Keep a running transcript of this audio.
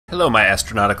Hello, my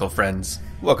astronautical friends.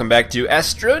 Welcome back to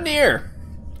Astroneer.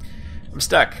 I'm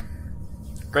stuck.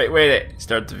 Great way to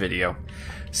start the video.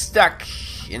 Stuck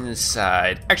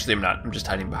inside. Actually, I'm not. I'm just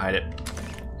hiding behind it.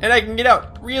 And I can get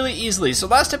out really easily. So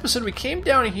last episode, we came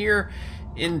down here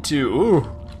into...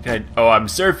 I'm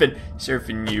surfing.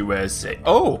 Surfing USA.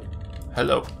 Oh,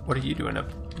 hello. What are you doing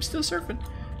up? I'm still surfing.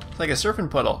 It's like a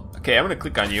surfing puddle. Okay, I'm going to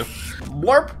click on you.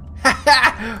 Warp.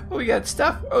 Oh, we got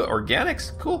stuff. Oh,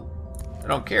 organics. Cool. I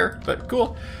don't care, but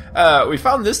cool. We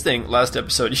found this thing last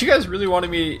episode. You guys really wanted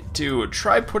me to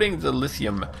try putting the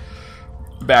lithium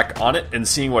back on it and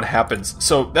seeing what happens.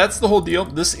 So that's the whole deal.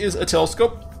 This is a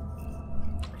telescope,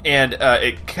 and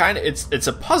it's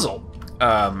a puzzle.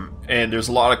 And there's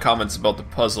a lot of comments about the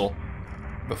puzzle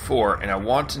before, and I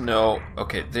want to know.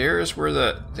 Okay, there's where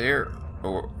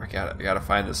Oh, I gotta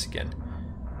find this again.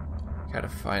 Gotta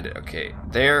find it. Okay,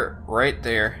 there, right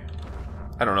there.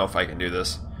 I don't know if I can do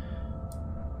this.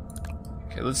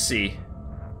 Okay, let's see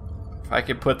if I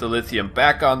can put the lithium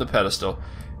back on the pedestal.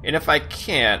 And if I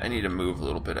can't, I need to move a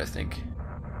little bit, I think.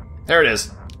 There it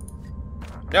is.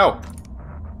 No.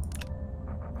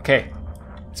 Okay.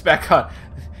 It's back on.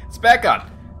 It's back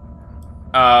on.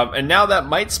 And now that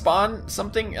might spawn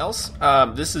something else.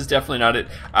 This is definitely not it.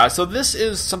 So this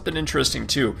is something interesting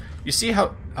too. You see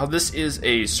how this is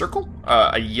a circle?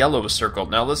 A yellow circle.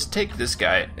 Now let's take this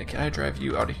guy. Can I drive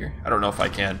you out of here? I don't know if I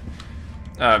can.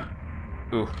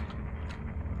 Ooh.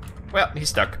 Well, he's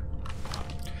stuck.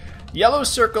 Yellow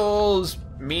circles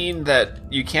mean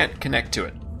that you can't connect to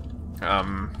it.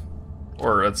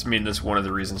 Or that's one of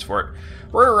the reasons for it.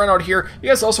 We're gonna run out here. You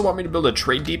guys also want me to build a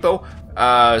trade depot.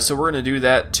 So we're gonna do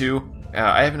that too.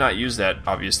 I have not used that,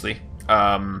 obviously.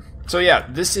 So yeah,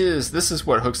 this is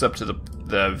what hooks up to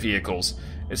the vehicles.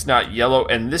 It's not yellow,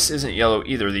 and this isn't yellow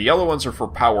either. The yellow ones are for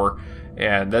power,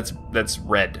 and that's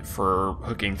red for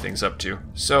hooking things up to.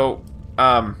 So,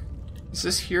 is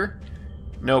this here?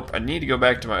 Nope, I need to go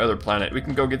back to my other planet. We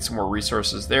can go get some more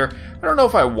resources there. I don't know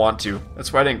if I want to.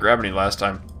 That's why I didn't grab any last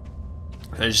time.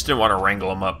 I just didn't want to wrangle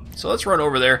them up. So let's run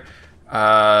over there.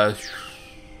 I'm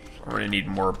going to need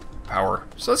more power.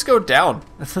 So let's go down.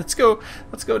 Let's go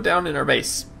down in our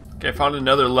base. Okay, I found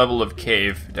another level of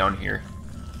cave down here.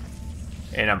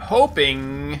 And I'm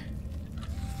hoping...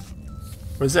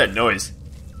 What is that noise?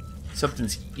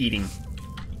 Something's eating.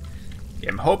 Yeah,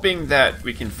 I'm hoping that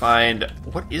we can find...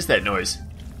 What is that noise?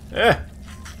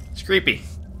 It's creepy.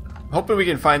 I'm hoping we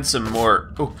can find some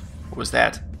more... Oh, what was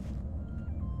that?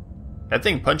 That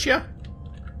thing punch ya?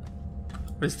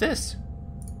 What is this?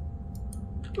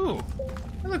 Ooh,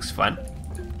 that looks fun.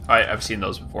 I've seen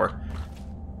those before.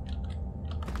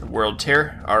 The world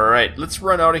tear. Alright, let's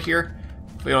run out of here.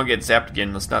 If we don't get zapped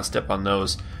again, let's not step on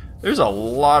those. There's a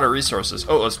lot of resources.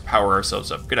 Oh, let's power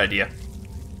ourselves up. Good idea.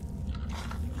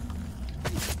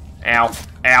 Ow.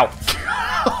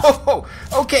 Ow.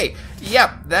 Okay.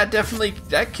 Yep,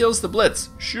 that kills the blitz.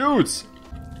 Shoots.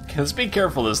 Okay, let's be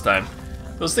careful this time.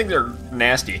 Those things are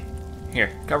nasty.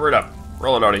 Here, cover it up.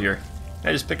 Roll it out of here. Can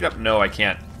I just pick it up? No, I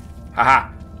can't.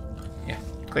 Haha. Yeah,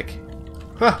 click.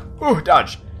 Huh. Ooh,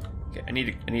 dodge. Okay, I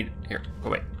need here. Oh,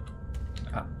 wait.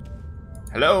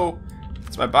 Hello?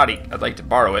 It's my body. I'd like to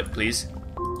borrow it, please.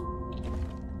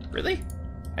 Really?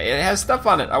 It has stuff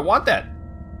on it. I want that.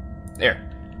 There.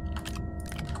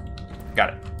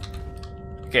 Got it.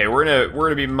 Okay, we're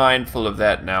gonna be mindful of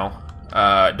that now.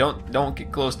 Don't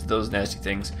get close to those nasty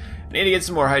things. I need to get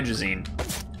some more hydrazine.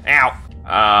 Ow.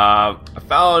 I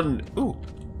found... Ooh.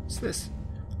 What's this?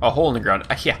 A hole in the ground.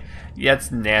 Yeah,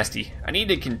 it's nasty. I need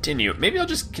to continue. Maybe I'll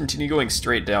just continue going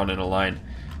straight down in a line.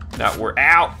 Not where...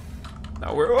 Ow!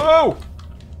 Not where... Whoa!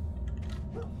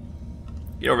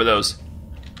 Get over those.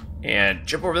 And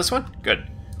jump over this one? Good.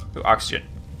 Ooh, oxygen.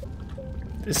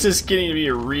 This is getting to be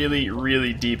a really,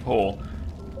 really deep hole.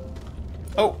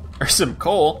 Oh, there's some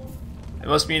coal. It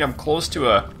must mean I'm close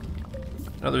to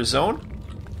another zone?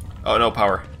 Oh, no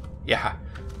power. Yeah.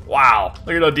 Wow.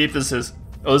 Look at how deep this is.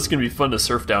 Oh, this is going to be fun to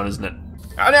surf down, isn't it?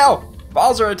 Oh, no!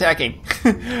 Balls are attacking.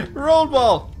 Roll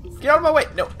ball. Get out of my way.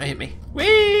 No, don't hit me.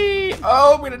 Whee!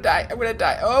 Oh, I'm going to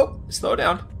die. Oh, slow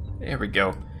down. There we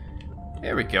go.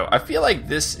 I feel like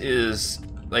this is...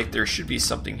 Like, there should be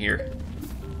something here.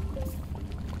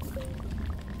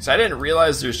 Because I didn't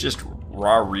realize there's just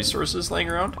raw resources laying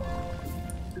around.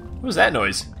 What was that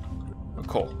noise? Oh,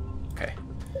 coal. Okay.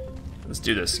 Let's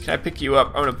do this. Can I pick you up?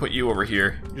 I'm going to put you over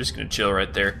here. You're just going to chill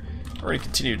right there. We're going to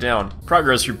continue down.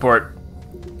 Progress report.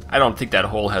 I don't think that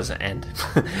hole has an end.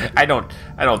 I don't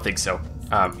think so.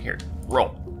 Here.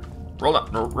 Roll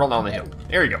down the hill.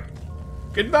 There we go.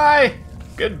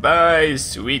 Goodbye,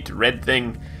 sweet red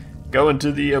thing. Go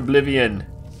into the oblivion.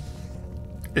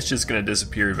 It's just gonna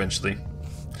disappear eventually.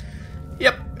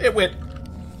 Yep, it went.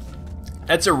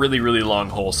 That's a really, really long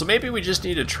hole, so maybe we just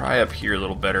need to try up here a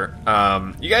little better.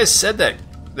 You guys said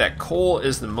that coal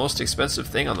is the most expensive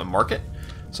thing on the market,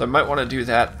 so I might want to do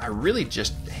that. I really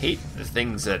just hate the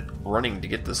things that running to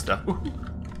get this stuff.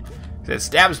 It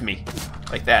stabs me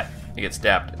like that. I get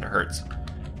stabbed and it hurts.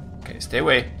 Okay, stay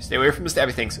away from the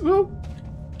stabby things. Ooh.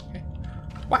 Okay.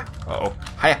 Wow. Uh-oh.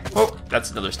 Hiya. Oh,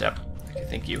 that's another stab. Okay,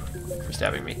 thank you for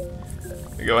stabbing me.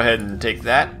 Go ahead and take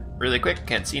that really quick.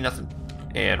 Can't see nothing.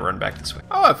 And run back this way.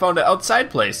 Oh, I found an outside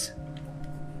place.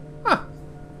 Huh.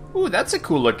 Ooh, that's a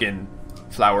cool looking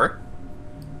flower.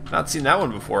 Not seen that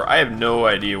one before. I have no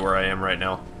idea where I am right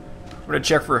now. I'm gonna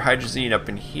check for hydrazine up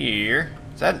in here.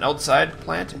 Is that an outside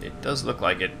plant? It does look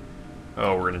like it.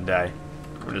 Oh, we're gonna die.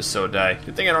 We're gonna so die.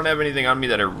 Good thing I don't have anything on me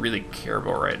that I really care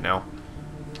about right now.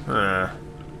 Yeah,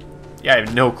 I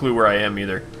have no clue where I am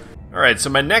either. Alright, so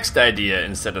my next idea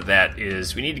instead of that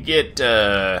is we need to get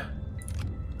a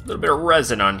little bit of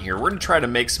resin on here. We're going to try to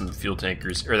make some fuel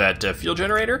tankers, or that fuel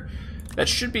generator. That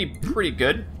should be pretty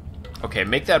good. Okay,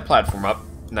 make that platform up.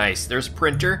 Nice. There's a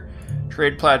printer.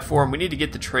 Trade platform. We need to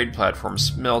get the trade platform.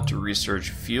 Smelter,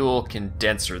 research, fuel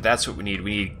condenser. That's what we need.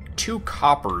 We need 2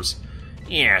 coppers.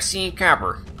 Yeah, see,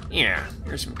 copper. Yeah,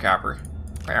 here's some copper.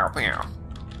 Pow, pow.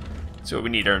 That's what we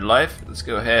need in our life. Let's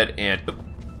go ahead and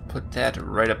put that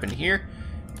right up in here.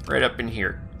 Right up in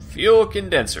here. Fuel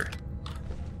condenser.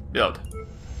 Build.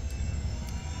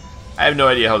 I have no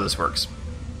idea how this works.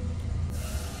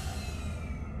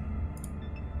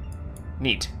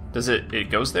 Neat. Does it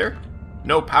goes there?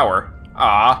 No power.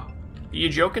 Ah, are you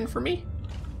joking for me?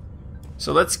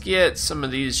 So let's get some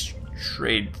of these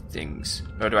trade things.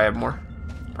 Oh, do I have more?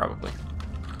 Probably.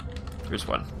 Here's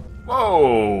one.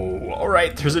 Whoa!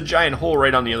 Alright, there's a giant hole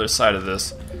right on the other side of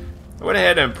this. I went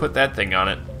ahead and put that thing on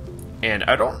it. And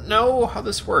I don't know how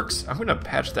this works. I'm gonna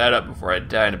patch that up before I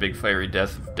die in a big fiery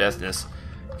death of deathness.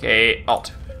 Okay,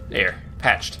 Alt. There.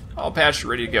 Patched. All patched,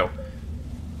 ready to go.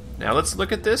 Now let's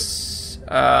look at this.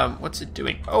 What's it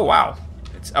doing? Oh, wow.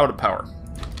 It's out of power.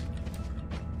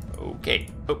 Okay.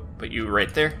 Oh, put you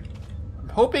right there. I'm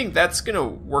hoping that's going to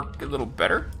work a little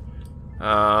better.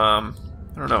 I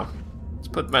don't know. Let's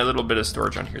put my little bit of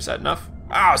storage on here. Is that enough?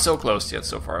 Ah, so close, yet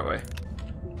so far away.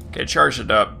 Okay, charge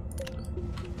it up.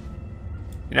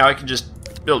 Now I can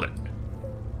just build it.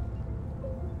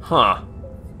 Huh.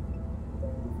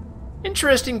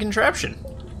 Interesting contraption.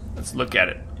 Let's look at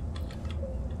it.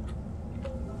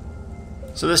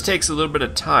 So this takes a little bit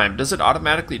of time. Does it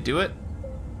automatically do it?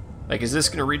 Like, is this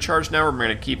going to recharge now, or am I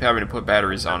going to keep having to put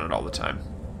batteries on it all the time?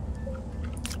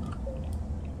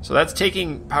 So that's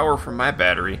taking power from my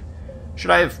battery.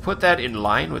 Should I have put that in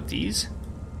line with these?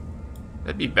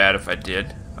 That'd be bad if I did.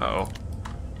 Uh-oh.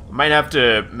 I might have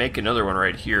to make another one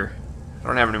right here. I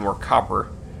don't have any more copper.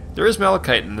 There is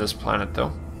malachite in this planet,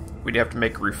 though. We'd have to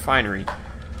make a refinery.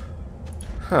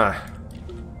 Huh.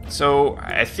 So,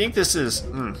 I think this is...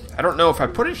 I don't know if I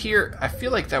put it here, I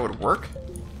feel like that would work.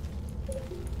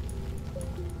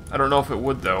 I don't know if it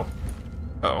would, though.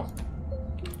 Uh-oh.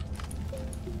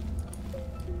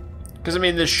 Because, I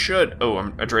mean, this should... Oh,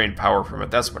 I drained power from it.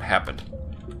 That's what happened.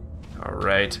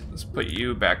 Alright, let's put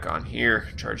you back on here.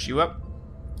 Charge you up.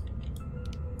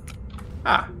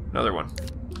 Ah, another one.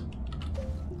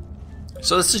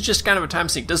 So this is just kind of a time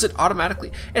sink. Does it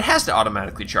automatically? It has to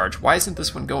automatically charge. Why isn't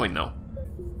this one going, though?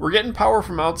 We're getting power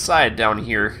from outside down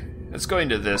here. It's going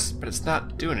to this, but it's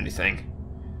not doing anything.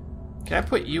 Can I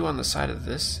put you on the side of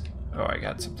this? Oh, I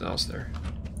got something else there.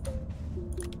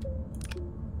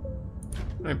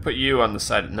 Let me put you on the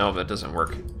side. No, that doesn't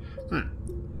work.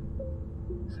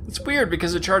 It's weird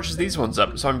because it charges these ones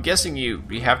up, so I'm guessing you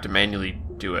have to manually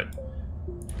do it,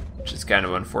 which is kind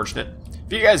of unfortunate.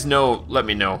 If you guys know, let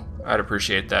me know. I'd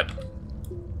appreciate that.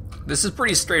 This is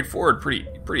pretty straightforward,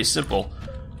 pretty simple.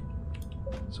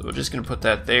 So we're just gonna put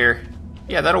that there.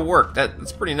 Yeah, that'll work.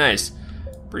 That's pretty nice.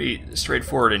 Pretty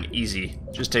straightforward and easy.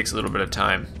 Just takes a little bit of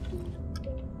time.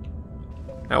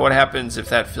 Now what happens if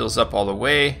that fills up all the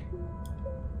way?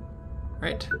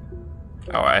 Right?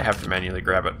 Oh, I have to manually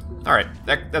grab it. Alright,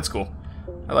 that's cool.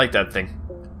 I like that thing.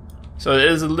 So it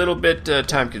is a little bit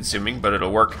time consuming, but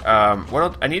it'll work. What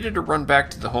else? I needed to run back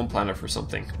to the home planet for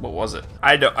something. What was it?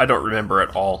 I don't remember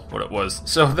at all what it was.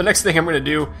 So the next thing I'm going to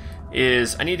do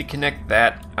is I need to connect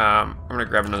that. I'm going to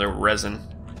grab another resin.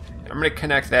 I'm going to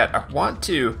connect that. I want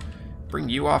to bring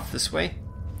you off this way,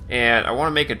 and I want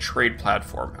to make a trade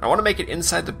platform. I want to make it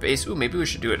inside the base. Ooh, maybe we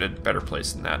should do it in a better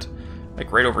place than that.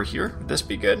 Like right over here. Would this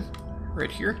be good? Right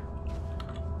here?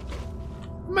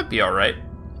 Might be alright.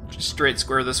 Just straight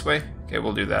square this way. Okay,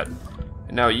 we'll do that.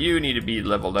 And now you need to be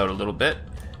leveled out a little bit.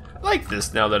 I like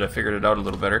this now that I figured it out a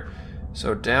little better.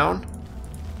 So down,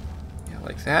 yeah,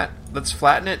 like that. Let's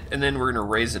flatten it, and then we're gonna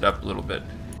raise it up a little bit.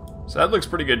 So that looks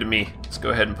pretty good to me. Let's go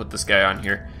ahead and put this guy on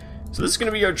here. So this is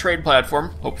gonna be our trade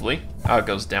platform, hopefully. Oh, it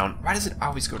goes down. Why does it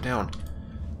always go down?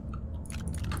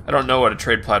 I don't know what a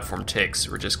trade platform takes.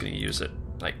 We're just gonna use it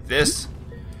like this.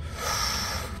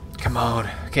 Come on.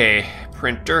 Okay,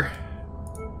 printer,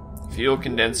 fuel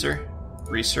condenser,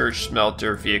 research,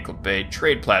 smelter, vehicle bay,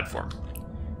 trade platform.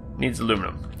 Needs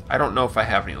aluminum. I don't know if I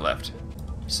have any left.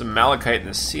 Some malachite in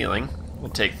the ceiling. We'll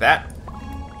take that.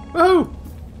 Woohoo!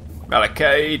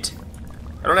 Malachite!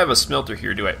 I don't have a smelter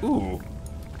here, do I? Ooh.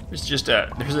 There's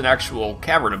an actual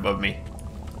cavern above me.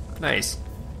 Nice.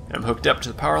 And I'm hooked up to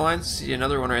the power lines. See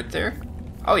another one right there?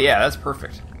 Oh yeah, that's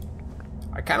perfect.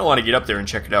 I kind of want to get up there and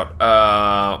check it out.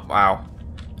 Wow.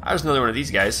 There's another one of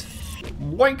these guys.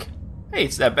 Boink! Hey,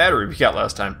 it's that battery we got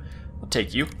last time. I'll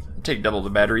take you. I'll take double the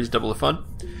batteries, double the fun.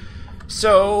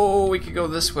 So we could go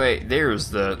this way.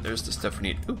 There's the stuff we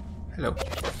need. Ooh, hello.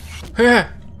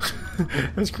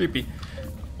 That's creepy.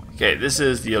 Okay, this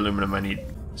is the aluminum I need.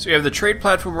 So we have the trade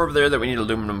platform over there that we need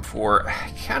aluminum for.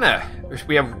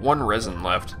 We have one resin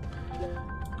left.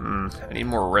 I need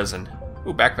more resin.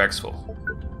 Ooh, backpack's full.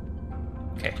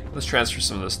 Okay, let's transfer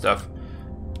some of this stuff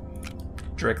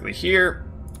directly here,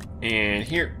 and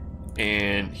here,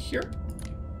 and here.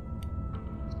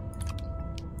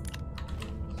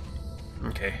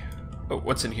 Okay. Oh,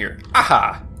 what's in here?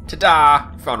 Aha!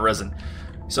 Ta-da! Found resin.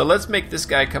 So let's make this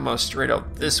guy come out straight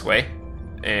out this way.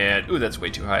 And, ooh, that's way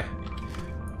too high.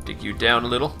 Dig you down a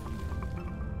little.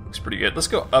 Looks pretty good. Let's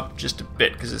go up just a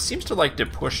bit, because it seems to like to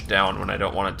push down when I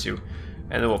don't want it to.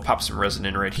 And then we'll pop some resin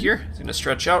in right here. It's going to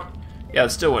stretch out. Yeah, it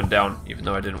still went down, even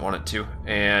though I didn't want it to.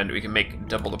 And we can make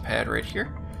double the pad right here.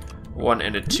 1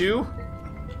 and a 2.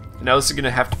 Now this is going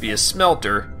to have to be a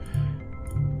smelter.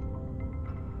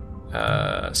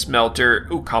 Smelter.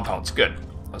 Ooh, compounds. Good.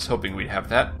 I was hoping we'd have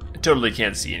that. I totally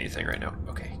can't see anything right now.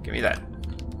 Okay, give me that.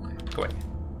 Go away.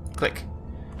 Click.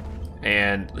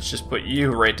 And let's just put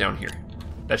you right down here.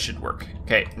 That should work.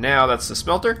 Okay, now that's the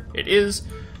smelter. It is.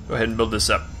 Go ahead and build this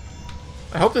up.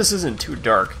 I hope this isn't too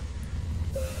dark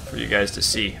for you guys to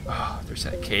see. Oh, there's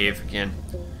that cave again.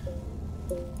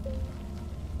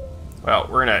 Well,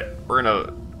 we're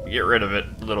gonna get rid of it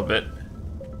a little bit.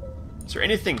 Is there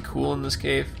anything cool in this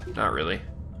cave? Not really.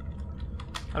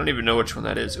 I don't even know which one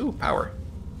that is. Ooh, power.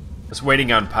 I was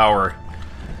waiting on power.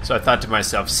 So I thought to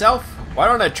myself, why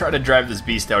don't I try to drive this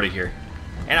beast out of here?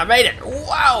 And I made it!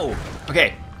 Wow!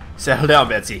 Okay, settle down,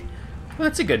 Betsy. Well,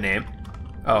 that's a good name.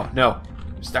 Oh, no.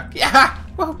 I'm stuck. Yeah!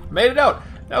 Whoa, made it out.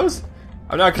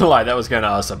 I'm not gonna lie, that was kind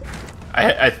of awesome.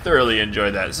 I thoroughly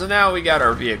enjoyed that. So now we got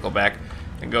our vehicle back.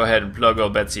 And go ahead and plug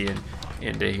old Betsy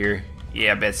into here.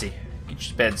 Yeah, Betsy. Get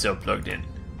your bed so plugged in.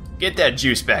 Get that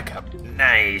juice back up.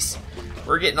 Nice.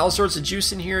 We're getting all sorts of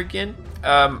juice in here again.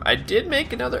 I did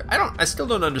make another. I still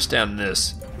don't understand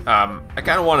this. I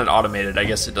kind of want it automated. I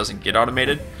guess it doesn't get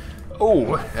automated.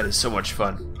 Oh, that is so much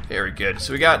fun. Very good.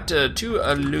 So we got 2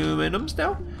 aluminums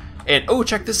now. And oh,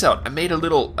 check this out. I made a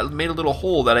little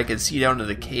hole that I could see down to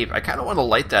the cave. I kind of want to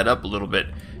light that up a little bit.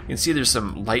 You can see there's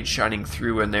some light shining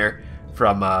through in there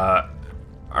from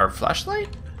our flashlight.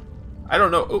 I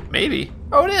don't know. Oh, maybe.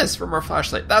 Oh, it is from our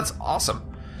flashlight. That's awesome.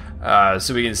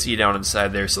 So we can see down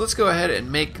inside there. So let's go ahead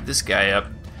and make this guy up.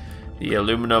 The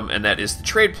aluminum, and that is the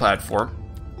trade platform.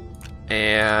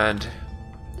 And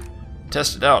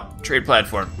test it out. Trade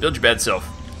platform. Build your bed self.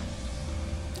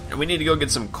 And we need to go get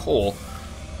some coal.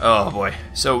 Oh boy.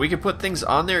 So we can put things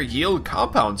on there. Yield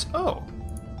compounds. Oh.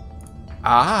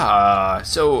 Ah.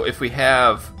 So if we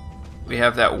have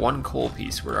that one coal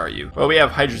piece. Where are you? Well, we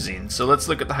have hydrazine. So let's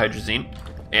look at the hydrazine.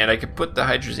 And I could put the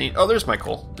hydrazine. Oh, there's my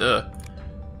coal. Duh.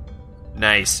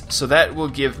 Nice. So that will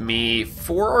give me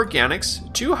 4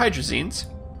 organics, 2 hydrazines,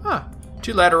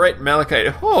 2 laterite,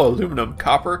 malachite, aluminum,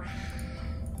 copper.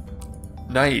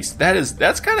 Nice.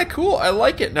 That's kind of cool. I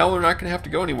like it. Now we're not going to have to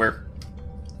go anywhere.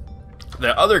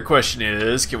 The other question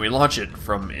is, can we launch it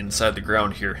from inside the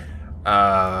ground here?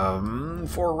 4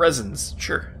 resins.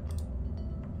 Sure.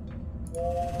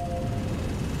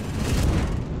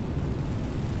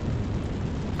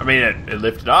 I mean, it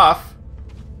lifted off.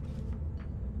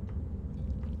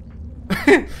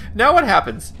 Now what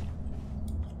happens?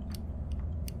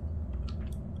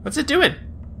 What's it doing?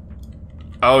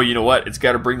 Oh, you know what? It's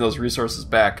got to bring those resources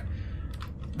back,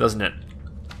 doesn't it?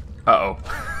 Uh-oh.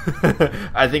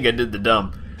 I think I did the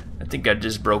dumb. I think I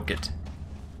just broke it.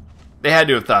 They had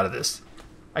to have thought of this.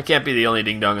 I can't be the only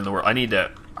ding-dong in the world. I need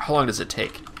to... How long does it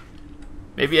take?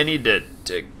 Maybe I need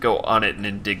to go on it and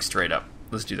then dig straight up.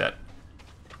 Let's do that.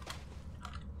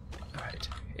 Alright.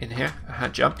 In here.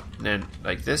 Jump. And then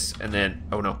like this. And then,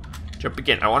 oh no. Jump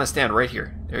again. I want to stand right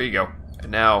here. There you go.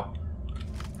 And now,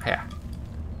 yeah.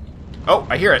 Oh,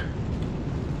 I hear it.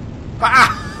 Ha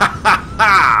ha ha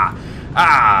ha!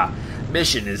 Ah!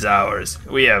 Mission is ours.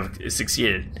 We have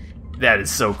succeeded. That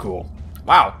is so cool.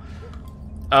 Wow.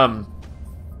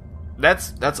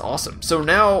 That's awesome. So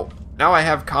now I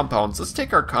have compounds. Let's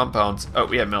take our compounds. Oh,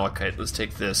 we have malachite. Let's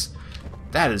take this.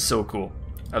 That is so cool.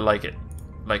 I like it.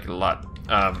 I like it a lot.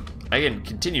 I can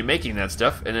continue making that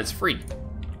stuff, and it's free.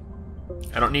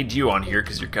 I don't need you on here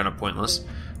because you're kind of pointless.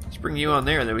 Let's bring you on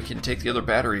there, and then we can take the other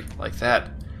battery like that.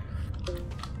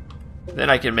 Then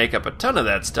I can make up a ton of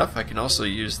that stuff. I can also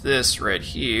use this right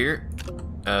here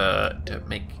to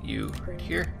make you right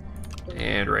here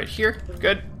and right here.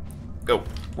 Good. Go.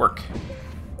 Work.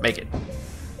 Make it.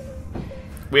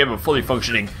 We have a fully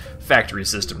functioning factory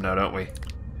system now, don't we?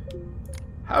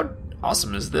 How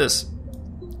awesome is this?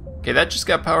 Okay, that just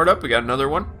got powered up. We got another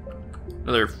one.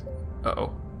 Another...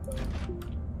 Uh-oh.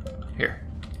 Here.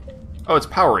 Oh, it's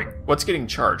powering. What's getting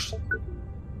charged?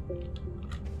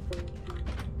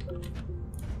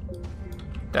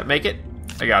 That make it?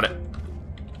 I got it.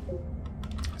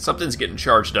 Something's getting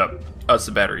charged up. Oh, it's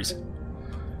the batteries.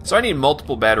 So I need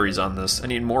multiple batteries on this. I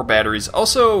need more batteries.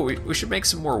 Also, we should make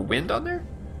some more wind on there.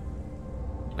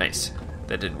 Nice.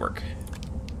 That didn't work.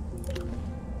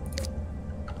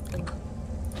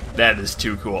 That is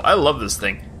too cool. I love this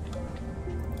thing.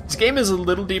 This game is a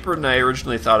little deeper than I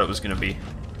originally thought it was going to be.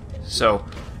 So,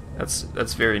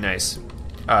 that's very nice.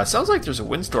 Sounds like there's a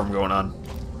windstorm going on.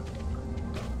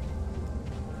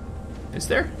 Is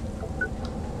there?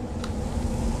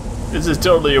 This is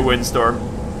totally a windstorm.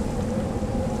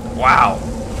 Wow.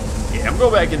 Yeah, I'm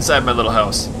going back inside my little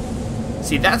house.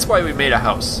 See, that's why we made a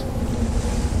house.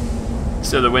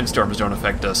 So the windstorms don't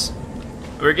affect us.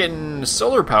 We're getting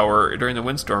solar power during the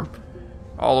windstorm.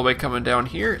 All the way coming down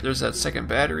here. There's that second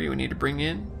battery we need to bring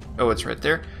in. Oh, it's right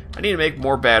there. I need to make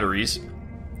more batteries.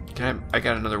 I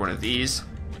got another one of these.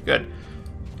 Good.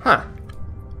 Huh.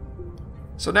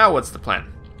 So now what's the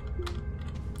plan?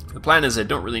 The plan is I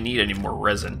don't really need any more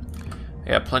resin.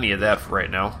 I have plenty of that for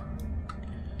right now.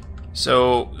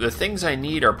 So the things I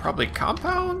need are probably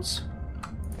compounds.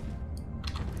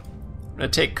 I'm going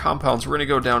to take compounds. We're going to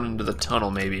go down into the tunnel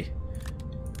maybe.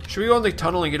 Should we go in the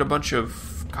tunnel and get a bunch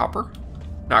of copper?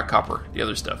 Not copper, the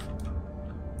other stuff.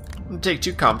 I'm going to take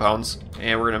 2 compounds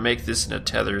and we're going to make this into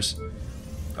tethers.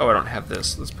 Oh, I don't have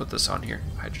this. Let's put this on here.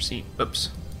 Hydrazine. Oops.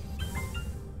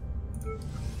 Go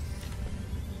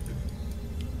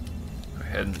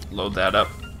ahead and load that up.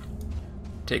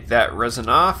 Take that resin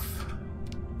off.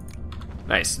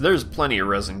 Nice. There's plenty of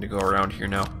resin to go around here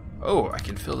now. Oh, I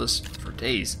can fill this for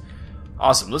days.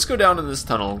 Awesome. Let's go down in this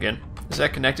tunnel again. Is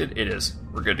that connected? It is.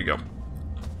 We're good to go.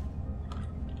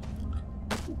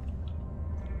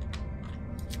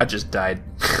 I just died.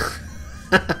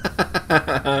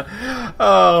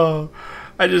 Oh,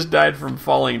 I just died from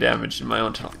falling damage in my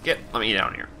own tunnel. Let me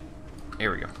down here.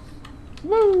 Here we go.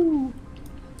 Woo!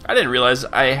 I didn't realize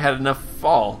I had enough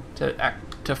fall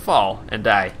to fall and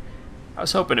die. I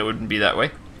was hoping it wouldn't be that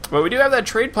way. But we do have that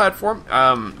trade platform.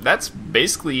 That's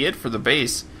basically it for the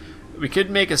base. We could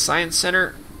make a science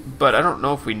center, but I don't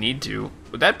know if we need to.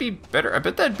 Would that be better? I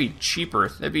bet that'd be cheaper.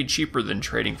 That'd be cheaper than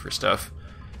trading for stuff.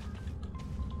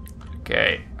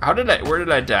 Okay. Where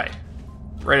did I die?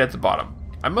 Right at the bottom.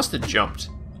 I must have jumped.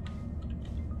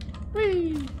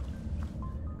 Whee!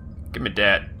 Give me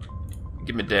that.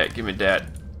 Give me that. Give me that.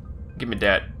 Give me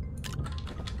that.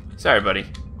 Sorry, buddy.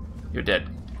 You're dead.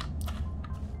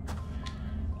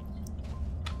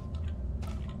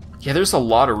 Yeah, there's a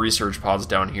lot of research pods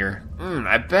down here.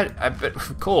 I bet,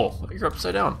 cool, you're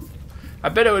upside down. I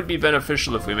bet it would be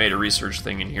beneficial if we made a research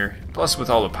thing in here. Plus with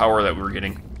all the power that we're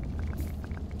getting.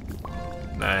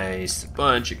 Nice,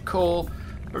 bunch of coal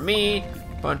for me,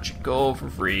 bunch of coal for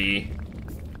free.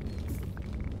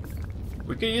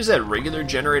 We could use that regular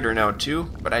generator now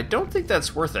too, but I don't think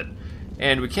that's worth it.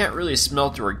 And we can't really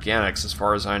smelt organics as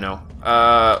far as I know.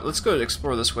 Let's go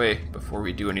explore this way before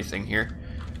we do anything here.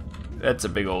 That's a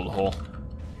big old hole.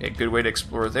 Okay, good way to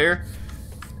explore there.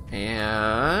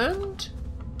 And...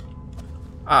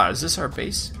 is this our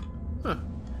base? Huh.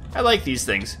 I like these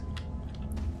things.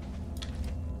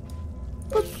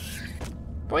 Boop.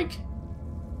 Boink.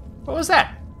 What was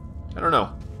that? I don't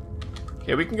know.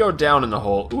 Okay, we can go down in the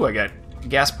hole. Ooh, I got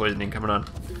gas poisoning coming on.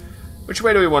 Which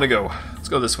way do we want to go? Let's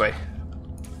go this way.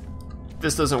 If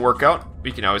this doesn't work out,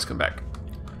 we can always come back.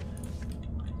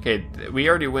 Okay, we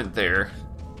already went there.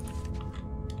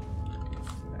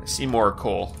 I see more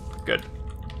coal. Good.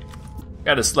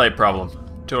 Got a slight problem.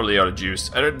 Totally out of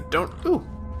juice. I don't... Ooh!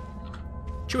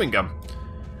 Chewing gum.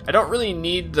 I don't really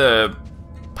need the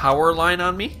power line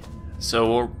on me,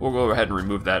 so we'll go ahead and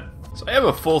remove that. So I have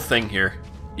a full thing here.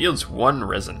 Yields 1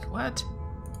 resin. What?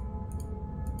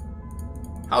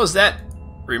 How is that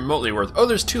remotely worth? Oh,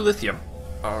 there's 2 lithium.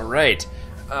 All right.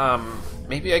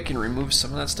 Maybe I can remove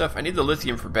some of that stuff. I need the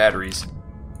lithium for batteries.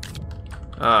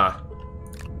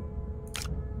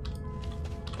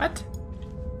 What?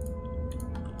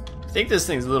 I think this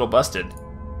thing's a little busted.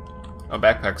 Oh,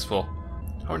 backpack's full.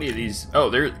 How many of these? Oh,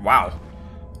 there. Wow.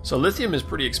 So lithium is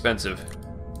pretty expensive.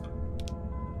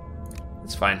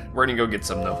 It's fine. We're gonna go get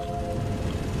some though.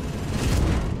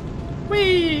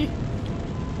 Whee!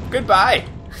 Goodbye.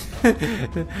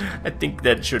 I think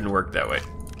that shouldn't work that way.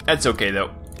 That's okay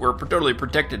though. We're totally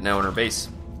protected now in our base.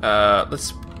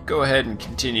 Let's go ahead and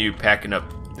continue packing up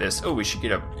this. Oh, we should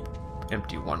get a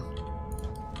empty one.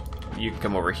 You can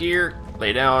come over here,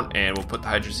 lay down, and we'll put the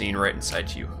hydrazine right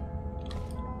inside you.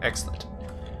 Excellent.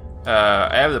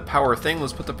 I have the power thing.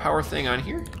 Let's put the power thing on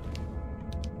here.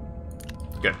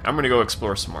 Good. I'm gonna go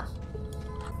explore some more.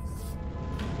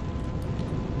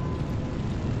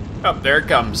 Oh, there it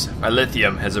comes. My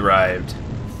lithium has arrived.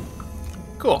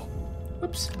 Cool.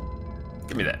 Oops.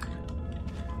 Give me that.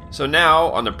 So now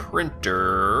on the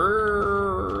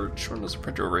printer, which one was the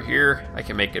printer over here? I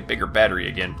can make a bigger battery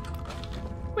again.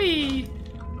 Whee!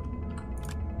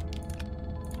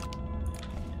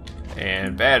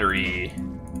 And battery.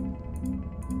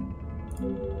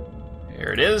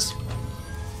 There it is.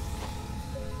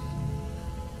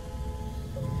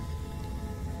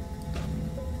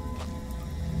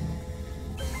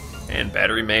 And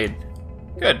battery made.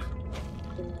 Good.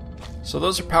 So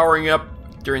those are powering up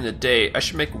during the day. I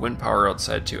should make wind power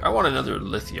outside too. I want another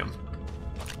lithium.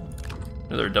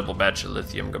 Another double batch of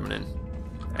lithium coming in.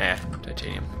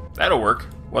 Titanium. That'll work.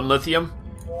 1 lithium.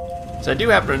 So I do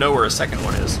happen to know where a second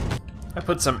one is. I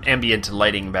put some ambient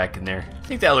lighting back in there. I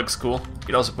think that looks cool. You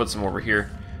could also put some over here.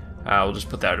 We'll just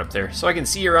put that up there so I can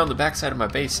see around the backside of my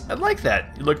base. I like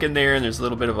that. You look in there and there's a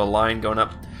little bit of a line going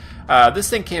up. This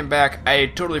thing came back. I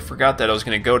totally forgot that I was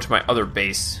going to go to my other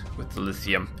base with the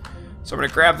lithium. So I'm going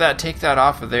to grab that, take that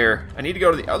off of there. I need to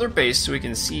go to the other base so we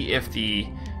can see if the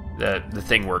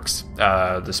thing works,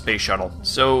 the space shuttle.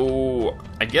 So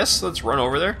I guess let's run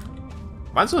over there.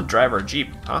 Might as well drive our Jeep,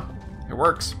 huh? It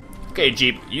works. Okay,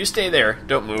 Jeep, you stay there.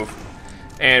 Don't move.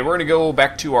 And we're going to go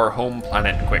back to our home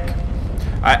planet quick.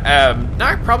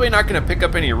 I'm probably not going to pick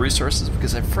up any resources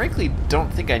because I frankly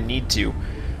don't think I need to.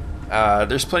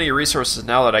 There's plenty of resources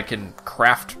now that I can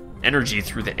craft energy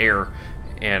through the air,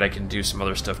 and I can do some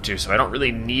other stuff too. So I don't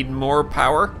really need more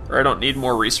power, or I don't need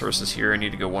more resources here. I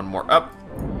need to go one more up.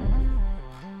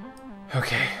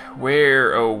 Okay,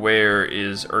 where, oh where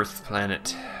is Earth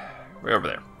planet? Way over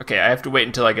there. Okay, I have to wait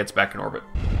until I gets back in orbit.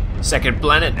 Second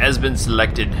planet has been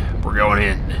selected. We're going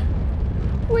in.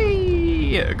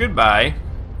 Whee! Goodbye.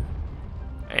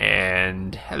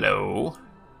 And hello.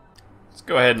 Let's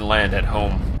go ahead and land at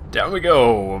home. Down we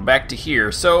go, back to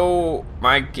here. So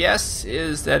my guess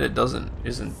is that it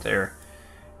isn't there.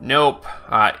 Nope.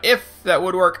 If that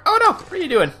would work. Oh no, what are you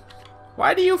doing?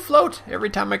 Why do you float every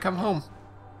time I come home?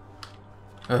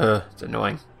 It's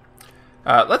annoying.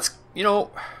 Let's,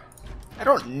 I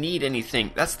don't need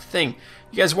anything. That's the thing.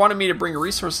 You guys wanted me to bring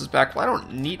resources back. Well, I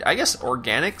don't need, I guess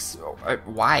organics.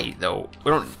 Why though?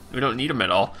 We don't need them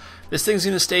at all. This thing's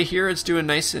gonna stay here. It's doing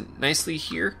nicely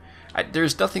here.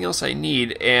 There's nothing else I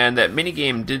need, and that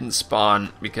minigame didn't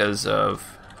spawn because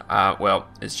of, well,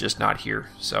 it's just not here,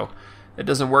 so it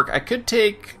doesn't work. I could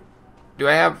take,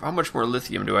 how much more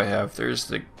lithium do I have? There's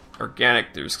the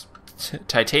organic, there's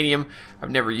titanium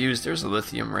I've never used. There's a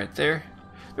lithium right there.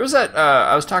 There was that,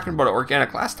 I was talking about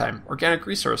organic last time, organic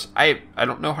resource. I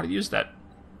don't know how to use that.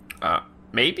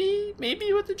 Maybe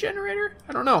with the generator?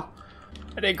 I don't know.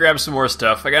 I did grab some more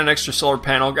stuff. I got an extra solar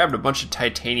panel, grabbed a bunch of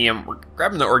titanium. We're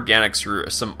grabbing the organics for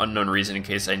some unknown reason in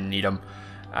case I need them.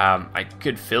 I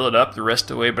could fill it up the rest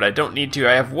of the way, but I don't need to.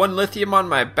 I have 1 lithium on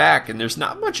my back, and there's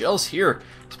not much else here.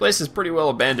 This place is pretty well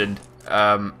abandoned.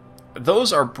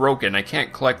 Those are broken. I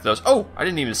can't collect those. Oh, I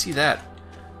didn't even see that.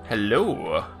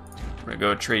 Hello. I'm going to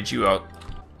go trade you out.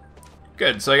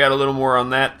 Good, so I got a little more on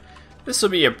that. This will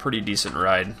be a pretty decent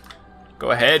ride.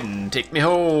 Go ahead and take me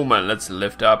home, and let's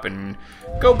lift up and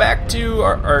go back to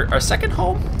our second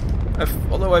home.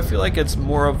 Although I feel like it's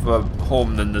more of a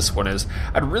home than this one is.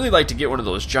 I'd really like to get one of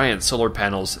those giant solar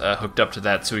panels hooked up to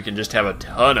that so we can just have a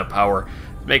ton of power.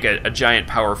 Make a giant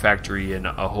power factory and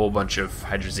a whole bunch of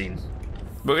hydrazine.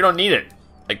 But we don't need it.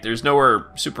 Like, there's nowhere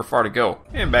super far to go.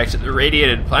 And back to the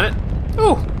radiated planet.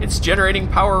 Oh, it's generating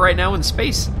power right now in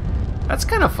space. That's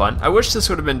kind of fun. I wish this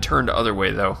would have been turned the other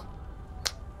way, though.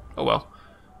 Oh well.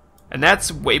 And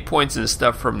that's waypoints and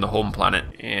stuff from the home planet.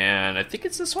 And I think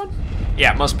it's this one?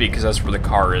 Yeah, it must be, because that's where the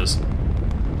car is.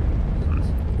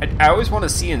 I always want to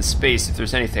see in space if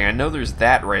there's anything. I know there's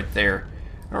that right there.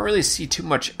 I don't really see too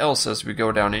much else as we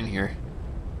go down in here.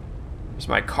 There's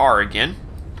my car again.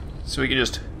 So we can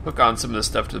just hook on some of this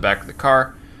stuff to the back of the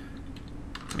car.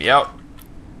 Let me out.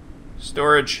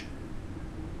 Storage.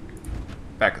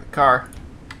 Back of the car.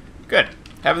 Good.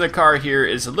 Having the car here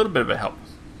is a little bit of a help.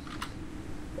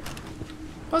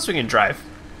 Plus we can drive.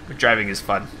 Driving is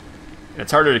fun. And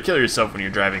it's harder to kill yourself when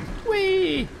you're driving.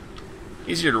 Whee!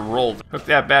 Easier to roll. Hook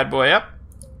that bad boy up.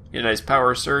 Get a nice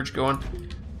power surge going.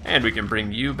 And we can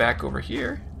bring you back over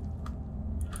here.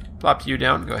 Plop you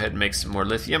down. Go ahead and make some more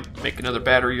lithium. Make another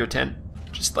battery or 10.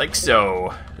 Just like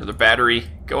so. Another battery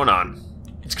going on.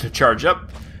 It's going to charge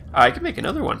up. I can make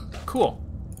another one. Cool.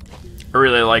 I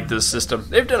really like this system.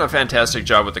 They've done a fantastic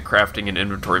job with the crafting and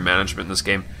inventory management in this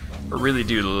game. I really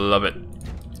do love it.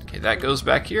 Okay, that goes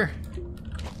back here.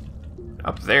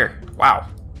 Up there. Wow.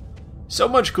 So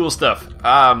much cool stuff.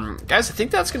 Guys, I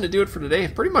think that's going to do it for today.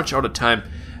 Pretty much out of time.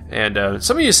 And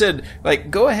some of you said,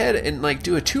 like, go ahead and like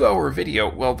do a 2-hour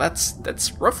video. Well,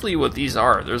 that's roughly what these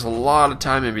are. There's a lot of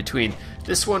time in between.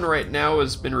 This one right now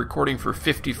has been recording for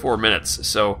 54 minutes.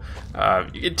 So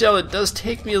you can tell it does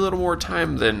take me a little more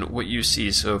time than what you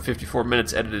see. So 54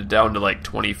 minutes edited down to like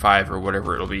 25 or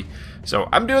whatever it'll be. So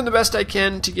I'm doing the best I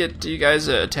can to get you guys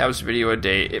a tabs video a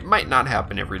day. It might not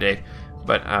happen every day,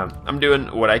 but I'm doing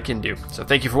what I can do. So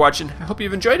thank you for watching. I hope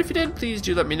you've enjoyed. If you did, please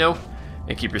do let me know.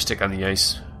 And keep your stick on the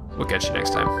ice. We'll catch you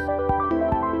next time.